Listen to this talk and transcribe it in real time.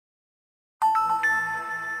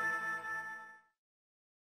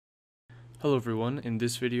Hello everyone, in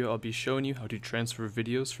this video I'll be showing you how to transfer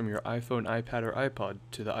videos from your iPhone, iPad, or iPod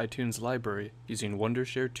to the iTunes library using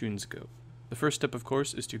Wondershare TunesGo. The first step of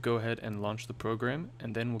course is to go ahead and launch the program,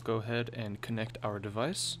 and then we'll go ahead and connect our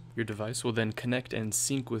device. Your device will then connect and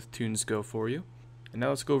sync with TunesGo for you. And now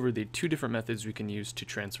let's go over the two different methods we can use to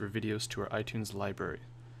transfer videos to our iTunes library.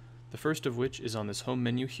 The first of which is on this home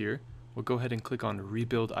menu here. We'll go ahead and click on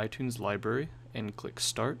Rebuild iTunes Library and click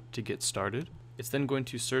Start to get started. It's then going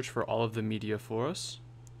to search for all of the media for us.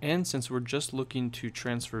 And since we're just looking to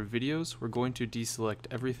transfer videos, we're going to deselect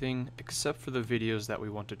everything except for the videos that we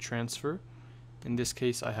want to transfer. In this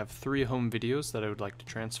case, I have 3 home videos that I would like to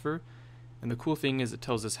transfer. And the cool thing is it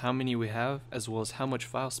tells us how many we have as well as how much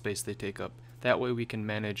file space they take up. That way we can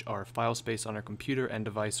manage our file space on our computer and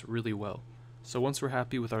device really well. So once we're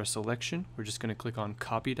happy with our selection, we're just going to click on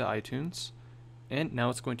Copy to iTunes. And now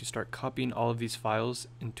it's going to start copying all of these files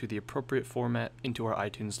into the appropriate format into our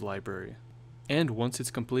iTunes library. And once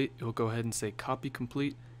it's complete, it will go ahead and say Copy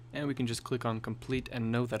Complete, and we can just click on Complete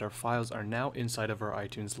and know that our files are now inside of our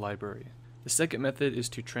iTunes library. The second method is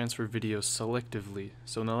to transfer videos selectively.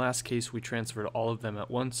 So in the last case, we transferred all of them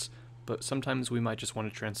at once, but sometimes we might just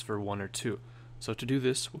want to transfer 1 or 2. So to do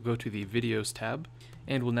this, we'll go to the Videos tab,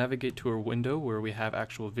 and we'll navigate to a window where we have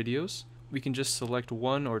actual videos. We can just select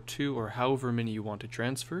 1 or 2 or however many you want to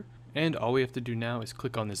transfer, and all we have to do now is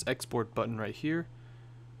click on this export button right here,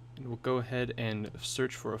 and we'll go ahead and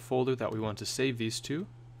search for a folder that we want to save these to,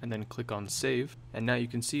 and then click on save, and now you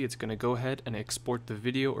can see it's going to go ahead and export the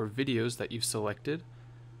video or videos that you've selected,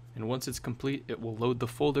 and once it's complete it will load the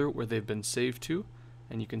folder where they've been saved to,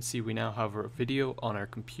 and you can see we now have our video on our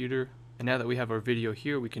computer, and now that we have our video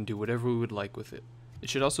here we can do whatever we would like with it. It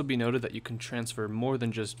should also be noted that you can transfer more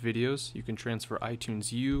than just videos. You can transfer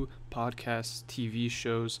iTunes U, podcasts, TV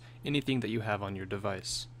shows, anything that you have on your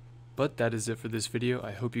device. But that is it for this video.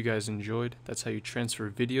 I hope you guys enjoyed. That's how you transfer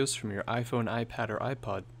videos from your iPhone, iPad, or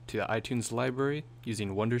iPod to the iTunes library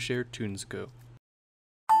using Wondershare TunesGo.